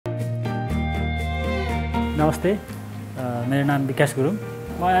नमस्ते, मेरो नाम विकास गुरुङ।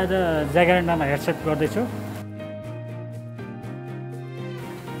 म आज जागरण्डामा हेडसेट गर्दैछु।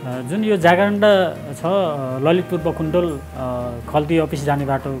 जुन यो जागरण्डा छ ललितपुर बकुण्डोल खल्ती अफिस जाने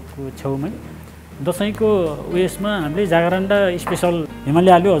बाटोको छेउमै दसैँको उयसमा हामीले जागरण्डा स्पेसल हिमाली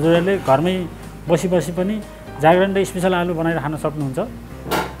आलु हजुरहरूले घरमै बसी पनि जागरण्डा स्पेसल आलु बनाएर खान सक्नुहुन्छ।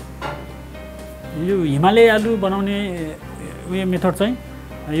 यो हिमाली आलु बनाउने उयो मेथड चाहिँ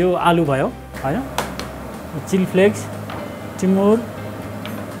यो आलु भयो हैन, चिली फ्लेक्स, टिमुर,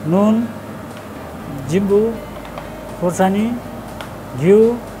 नुन, जिम्बु, खोर्सानी, घिउ,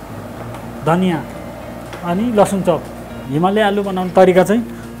 धनिया अनि लसुन चप। हिमाली आलु बनाउने तरिका चाहिँ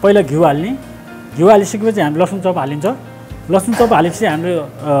पहिला घिउ हाल्ने, घिउ हालिसकेपछि हामी लसुन चप हालिन्छ। लसुन चप हालेपछि हामीले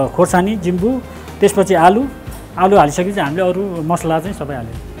खोर्सानी, जिम्बु, त्यसपछि आलु हालिसकेपछि हामीले अरू मसला चाहिँ सबै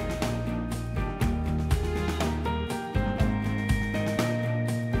हाल्यो।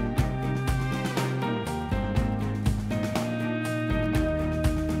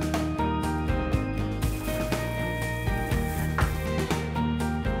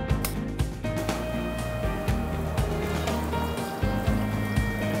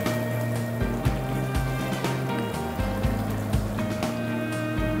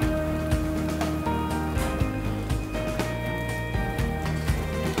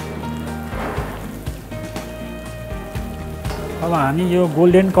 अब हामी यो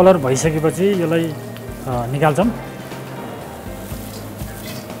गोल्डन कलर भइसकेपछि यसलाई निकाल्छौँ।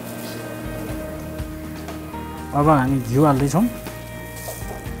 अब हामी घिउ हाल्दैछौँ।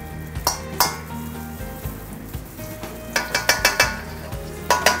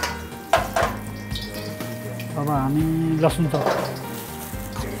 अब हामी लसुन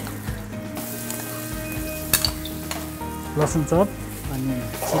चप अनि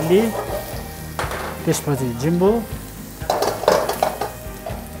चिल्ली, त्यसपछि जिम्बु,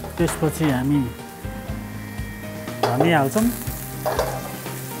 त्यसपछि हामी धनिया हाल्छौँ।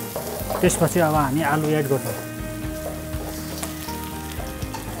 त्यसपछि अब हामी आलु एड गर्छौँ।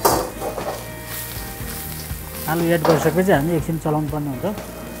 आलु एड गरिसकेपछि हामी एकछिन चलाउनु पर्ने हुन्छ।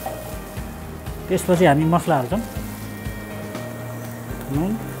 त्यसपछि हामी मसला हाल्छौँ।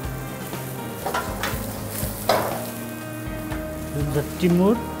 नुन,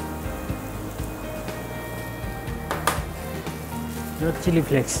 टिमुर र चिली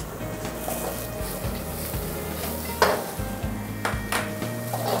फ्लेक्स।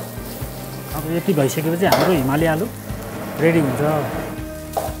 अब यति भइसकेपछि हाम्रो हिमाली आलु रेडी हुन्छ।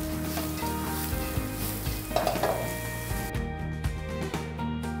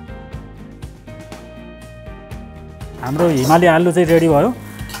 हाम्रो हिमाली आलु चाहिँ रेडी भयो।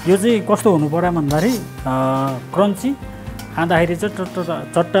 यो चाहिँ कस्तो हुनु पर्यो भन्दाखेरि क्रन्ची, खाँदाखेरि चाहिँ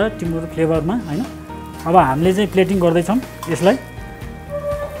चट्टा टिमुर फ्लेभरमा हैन। अब हामीले चाहिँ प्लेटिङ गर्दैछौँ यसलाई।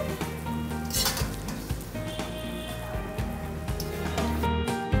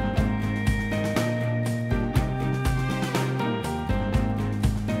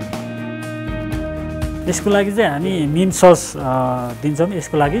 यसको लागि चाहिँ हामी मिन्ट सस दिन्छौँ।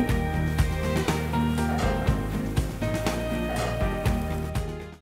 यसको लागि